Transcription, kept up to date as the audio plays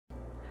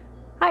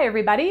Hi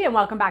everybody and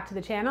welcome back to the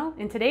channel.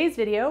 In today's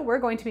video, we're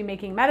going to be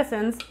making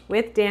medicines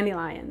with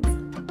dandelions.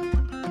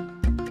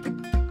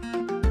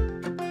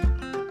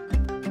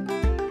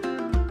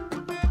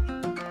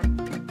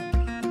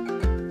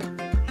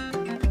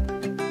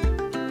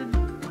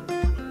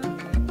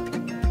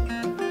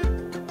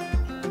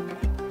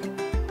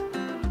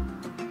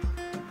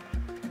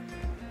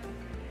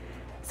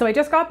 So I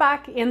just got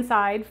back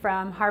inside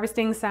from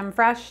harvesting some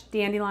fresh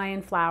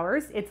dandelion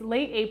flowers. It's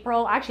late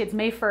April, actually it's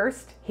May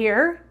 1st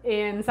here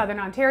in Southern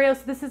Ontario,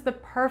 so this is the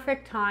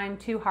perfect time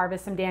to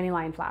harvest some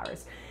dandelion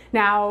flowers.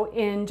 Now,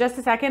 in just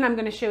a second, I'm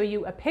going to show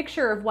you a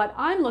picture of what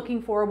I'm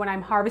looking for when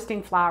I'm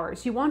harvesting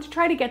flowers. You want to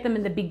try to get them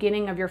in the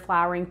beginning of your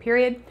flowering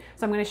period,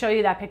 so I'm going to show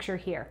you that picture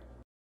here.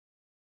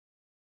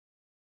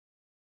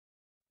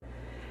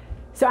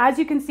 So as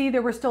you can see,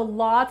 there were still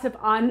lots of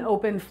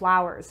unopened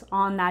flowers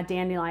on that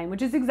dandelion,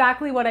 which is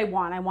exactly what I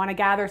want. I want to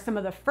gather some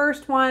of the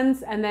first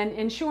ones and then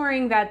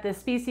ensuring that the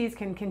species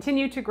can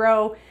continue to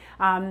grow.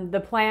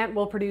 The plant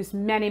will produce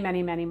many,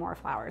 many, many more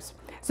flowers.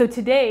 So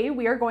today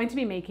we are going to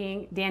be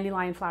making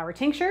dandelion flower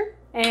tincture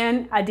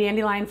and a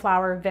dandelion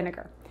flower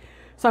vinegar.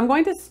 So I'm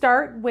going to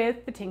start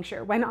with the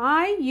tincture. When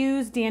I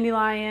use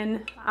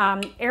dandelion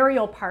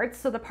aerial parts,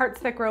 so the parts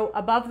that grow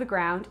above the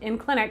ground in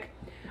clinic,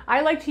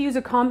 I like to use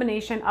a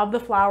combination of the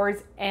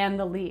flowers and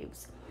the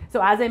leaves.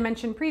 So as I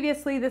mentioned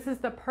previously, this is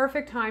the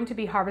perfect time to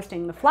be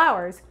harvesting the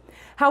flowers.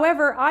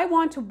 However, I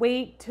want to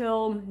wait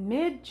till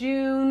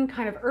mid-June,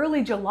 kind of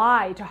early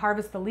July to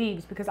harvest the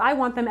leaves because I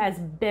want them as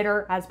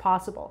bitter as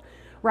possible.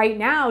 Right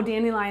now,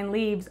 dandelion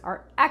leaves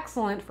are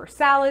excellent for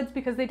salads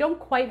because they don't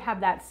quite have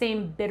that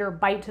same bitter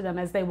bite to them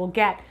as they will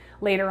get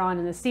later on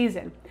in the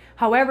season.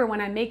 However,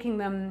 when I'm making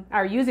them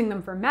or using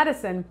them for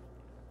medicine,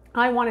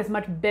 I want as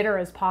much bitter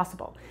as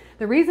possible.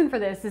 The reason for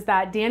this is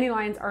that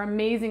dandelions are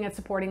amazing at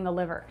supporting the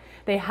liver.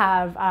 They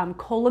have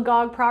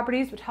cholagogue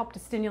properties, which help to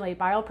stimulate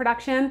bile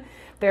production.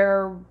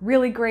 They're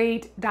really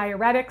great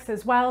diuretics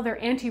as well.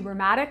 They're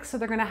anti-rheumatics, so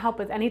they're going to help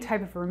with any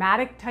type of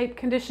rheumatic type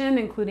condition,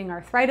 including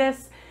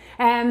arthritis.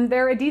 And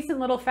they're a decent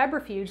little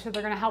febrifuge, so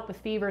they're going to help with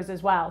fevers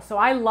as well. So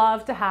I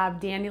love to have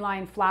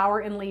dandelion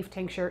flower and leaf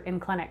tincture in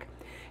clinic.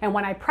 And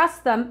when I press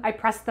them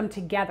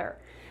together.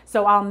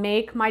 So I'll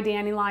make my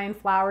dandelion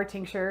flower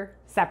tincture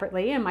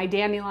separately and my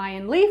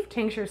dandelion leaf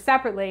tincture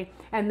separately.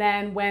 And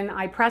then when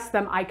I press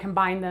them, I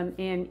combine them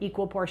in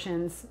equal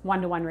portions,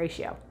 1-to-1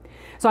 ratio.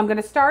 So I'm going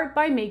to start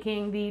by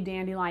making the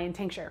dandelion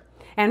tincture.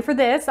 And for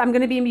this, I'm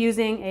going to be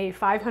using a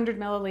 500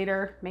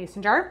 milliliter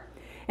mason jar.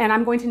 And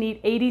I'm going to need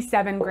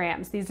 87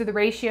 grams. These are the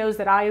ratios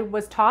that I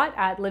was taught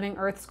at Living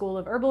Earth School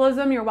of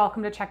Herbalism. You're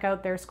welcome to check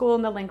out their school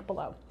in the link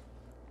below.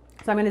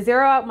 So I'm going to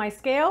zero out my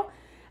scale.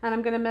 And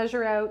I'm going to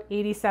measure out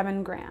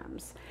 87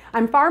 grams.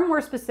 I'm far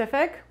more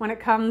specific when it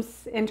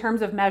comes in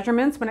terms of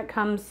measurements when it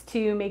comes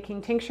to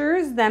making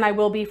tinctures than I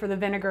will be for the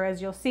vinegar,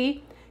 as you'll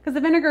see, because the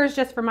vinegar is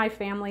just for my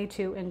family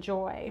to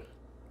enjoy.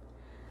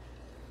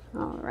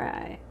 All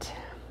right.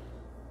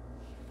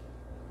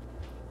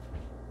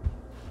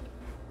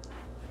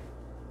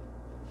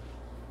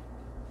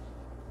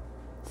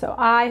 So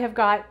I have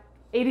got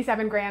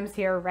 87 grams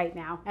here right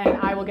now, and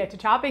I will get to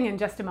chopping in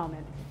just a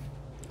moment.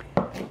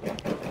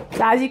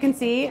 So as you can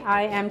see,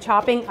 I am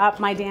chopping up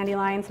my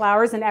dandelion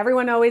flowers, and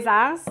everyone always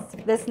asks,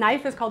 this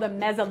knife is called a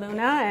mezzaluna,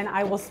 and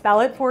I will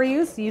spell it for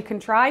you so you can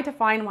try to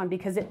find one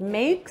because it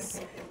makes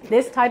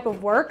this type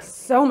of work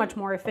so much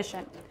more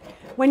efficient.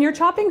 When you're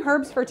chopping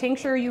herbs for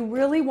tincture, you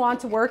really want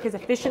to work as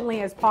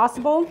efficiently as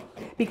possible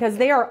because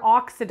they are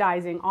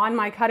oxidizing on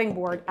my cutting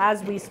board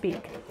as we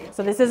speak.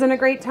 So this isn't a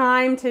great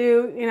time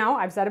to,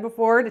 I've said it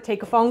before, to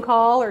take a phone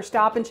call or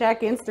stop and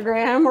check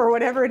Instagram or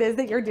whatever it is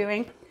that you're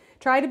doing.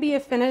 Try to be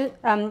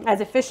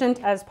as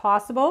efficient as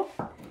possible.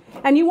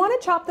 And you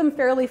want to chop them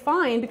fairly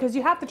fine because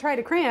you have to try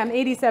to cram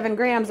 87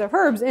 grams of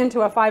herbs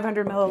into a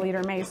 500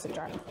 milliliter mason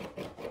jar.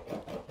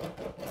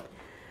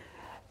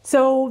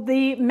 So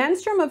the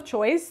menstruum of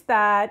choice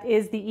that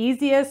is the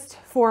easiest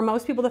for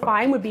most people to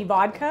find would be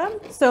vodka.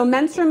 So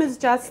menstruum is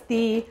just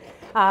the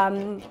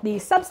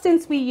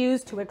substance we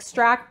use to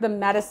extract the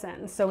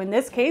medicine. So in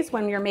this case,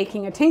 when you're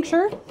making a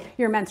tincture,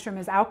 your menstruum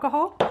is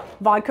alcohol.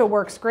 Vodka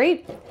works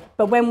great,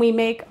 but when we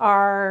make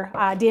our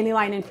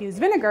dandelion infused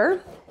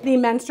vinegar, the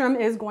menstruum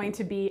is going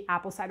to be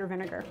apple cider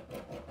vinegar.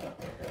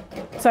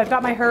 So I've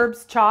got my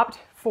herbs chopped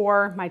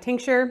for my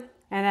tincture,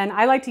 and then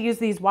I like to use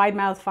these wide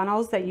mouth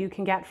funnels that you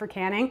can get for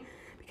canning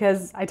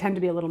because I tend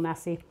to be a little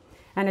messy,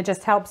 and it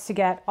just helps to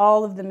get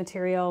all of the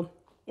material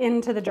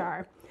into the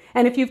jar.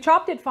 And if you've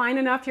chopped it fine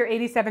enough, your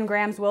 87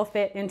 grams will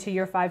fit into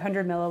your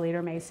 500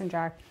 milliliter mason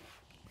jar.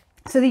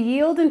 So the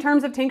yield in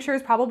terms of tincture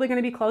is probably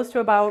going to be close to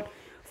about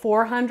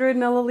 400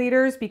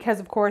 milliliters because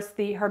of course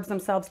the herbs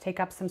themselves take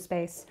up some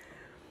space.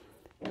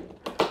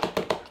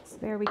 So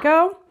there we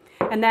go.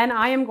 And then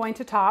I am going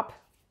to top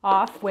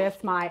off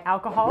with my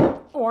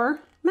alcohol or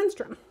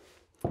menstruum.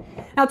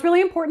 Now it's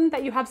really important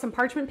that you have some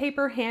parchment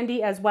paper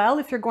handy as well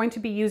if you're going to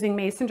be using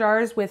mason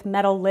jars with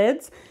metal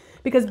lids,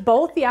 because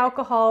both the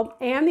alcohol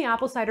and the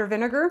apple cider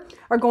vinegar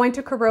are going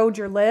to corrode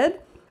your lid.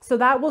 So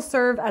that will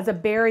serve as a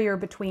barrier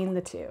between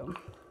the two.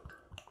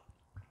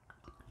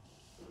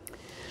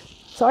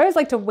 So I always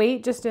like to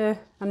wait just a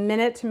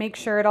minute to make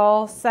sure it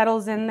all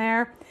settles in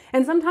there.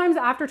 And sometimes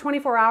after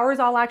 24 hours,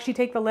 I'll actually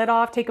take the lid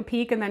off, take a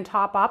peek, and then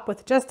top up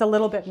with just a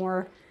little bit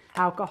more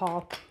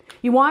alcohol.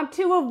 You want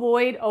to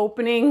avoid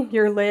opening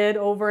your lid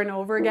over and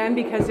over again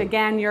because,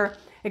 again, you're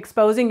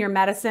exposing your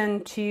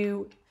medicine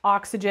to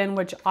oxygen,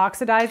 which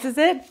oxidizes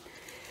it.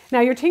 Now,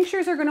 your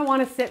tinctures are going to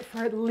want to sit for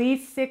at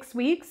least 6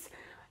 weeks.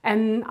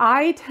 And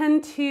I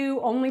tend to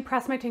only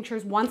press my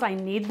tinctures once I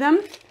need them.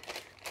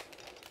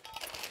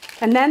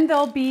 And then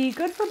they'll be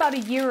good for about a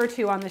year or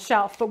two on the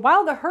shelf. But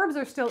while the herbs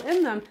are still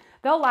in them,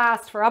 they'll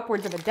last for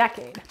upwards of a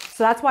decade.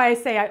 So that's why I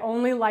say I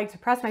only like to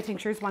press my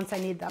tinctures once I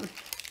need them.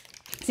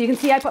 So you can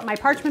see I put my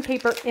parchment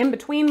paper in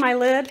between my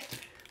lid.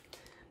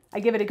 I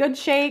give it a good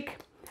shake.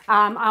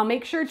 I'll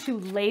make sure to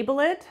label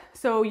it.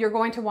 So you're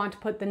going to want to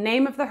put the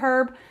name of the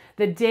herb,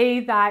 the day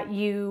that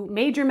you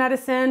made your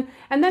medicine,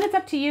 and then it's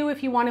up to you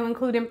if you want to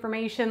include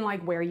information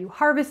like where you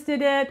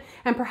harvested it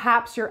and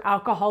perhaps your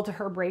alcohol to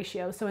herb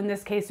ratio. So in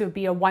this case, it would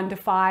be a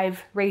 1:5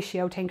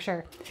 ratio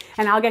tincture.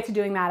 And I'll get to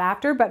doing that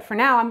after, but for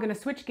now, I'm going to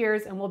switch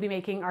gears and we'll be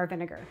making our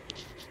vinegar.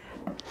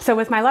 So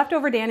with my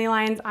leftover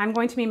dandelions, I'm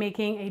going to be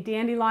making a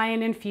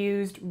dandelion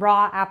infused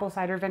raw apple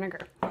cider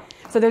vinegar.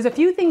 So there's a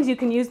few things you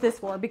can use this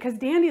for because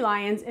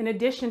dandelions, in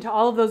addition to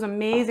all of those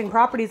amazing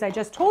properties I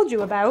just told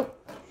you about,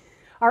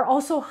 are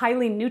also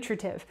highly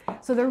nutritive.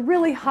 So they're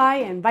really high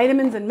in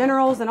vitamins and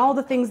minerals and all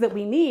the things that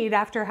we need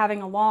after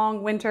having a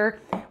long winter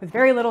with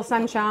very little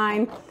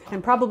sunshine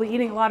and probably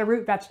eating a lot of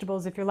root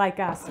vegetables if you're like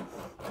us.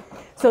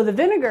 So the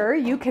vinegar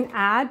you can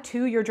add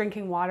to your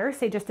drinking water,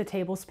 say just a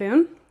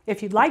tablespoon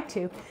if you'd like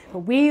to, but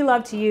we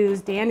love to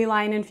use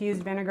dandelion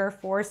infused vinegar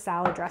for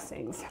salad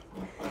dressings.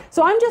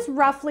 So I'm just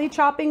roughly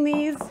chopping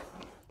these.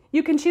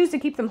 You can choose to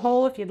keep them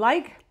whole if you'd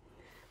like,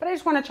 but I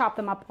just want to chop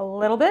them up a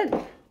little bit.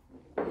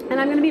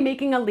 And I'm going to be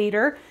making a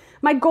liter.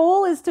 My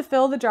goal is to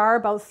fill the jar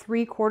about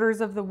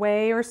 3/4 of the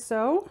way or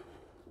so.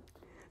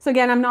 So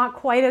again, I'm not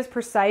quite as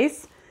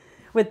precise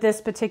with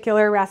this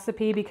particular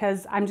recipe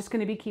because I'm just going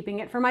to be keeping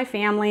it for my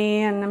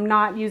family and I'm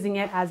not using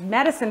it as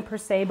medicine per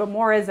se, but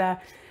more as a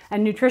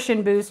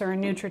nutrition boost or a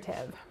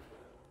nutritive.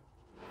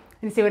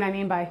 You see what I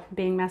mean by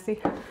being messy?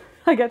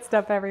 I get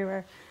stuff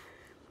everywhere.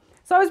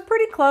 So I was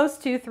pretty close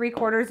to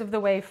 3/4 of the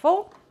way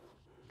full.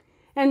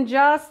 And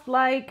just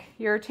like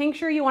your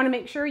tincture, you want to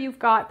make sure you've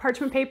got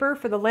parchment paper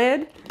for the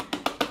lid,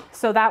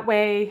 so that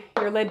way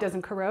your lid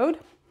doesn't corrode.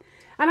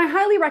 And I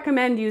highly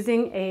recommend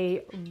using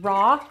a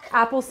raw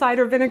apple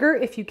cider vinegar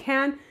if you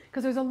can,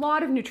 because there's a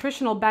lot of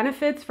nutritional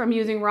benefits from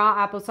using raw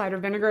apple cider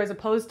vinegar as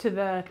opposed to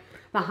the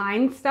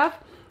Heinz stuff,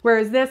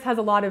 whereas this has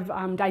a lot of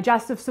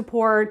digestive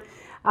support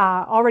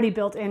already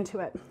built into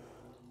it.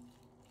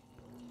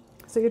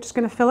 So you're just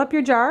going to fill up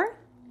your jar.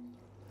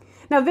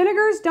 Now,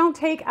 vinegars don't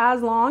take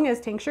as long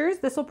as tinctures.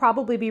 This will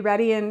probably be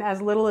ready in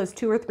as little as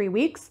 2 or 3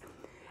 weeks.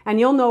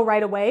 And you'll know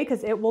right away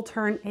because it will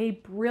turn a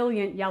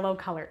brilliant yellow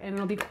color. And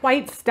it'll be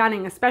quite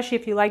stunning, especially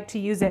if you like to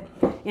use it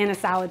in a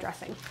salad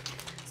dressing.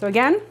 So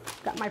again,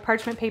 got my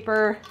parchment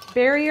paper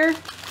barrier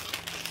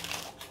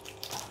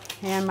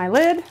and my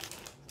lid.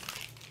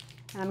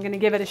 And I'm going to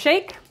give it a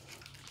shake.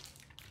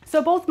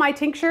 So both my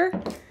tincture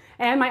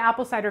and my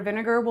apple cider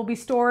vinegar will be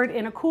stored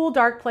in a cool,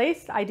 dark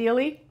place,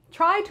 ideally.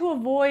 Try to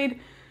avoid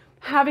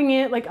having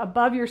it like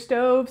above your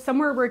stove,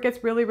 somewhere where it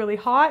gets really, really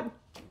hot.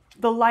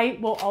 The light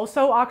will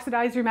also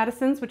oxidize your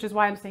medicines, which is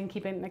why I'm saying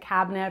keep it in the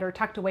cabinet or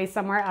tucked away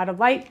somewhere out of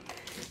light.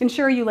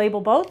 Ensure you label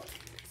both.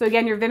 So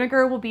again, your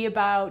vinegar will be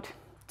about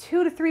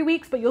 2 to 3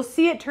 weeks, but you'll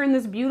see it turn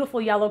this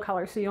beautiful yellow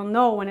color, so you'll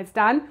know when it's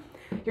done.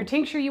 Your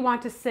tincture you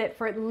want to sit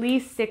for at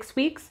least 6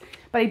 weeks,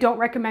 but I don't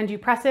recommend you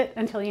press it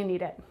until you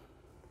need it.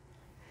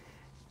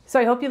 So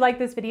I hope you liked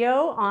this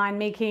video on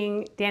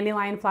making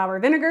dandelion flower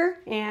vinegar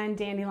and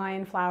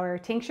dandelion flower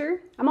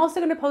tincture. I'm also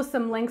going to post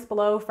some links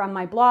below from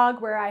my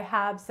blog where I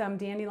have some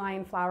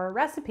dandelion flower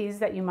recipes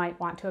that you might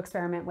want to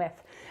experiment with,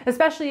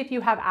 especially if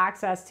you have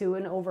access to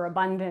an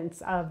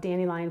overabundance of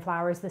dandelion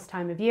flowers this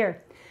time of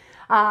year.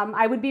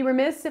 I would be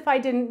remiss if I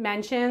didn't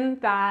mention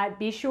that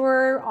be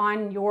sure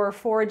on your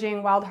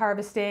foraging, wild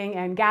harvesting,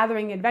 and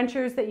gathering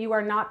adventures that you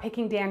are not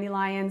picking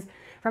dandelions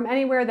from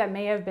anywhere that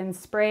may have been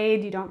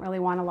sprayed. You don't really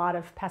want a lot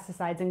of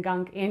pesticides and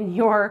gunk in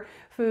your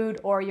food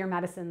or your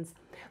medicines.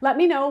 Let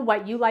me know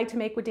what you like to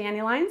make with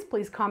dandelions.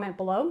 Please comment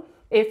below.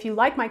 If you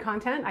like my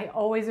content, I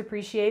always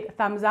appreciate a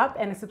thumbs up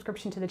and a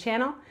subscription to the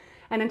channel.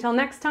 And until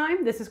next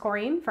time, this is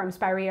Corinne from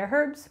Spiraea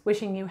Herbs,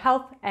 wishing you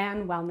health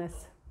and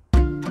wellness.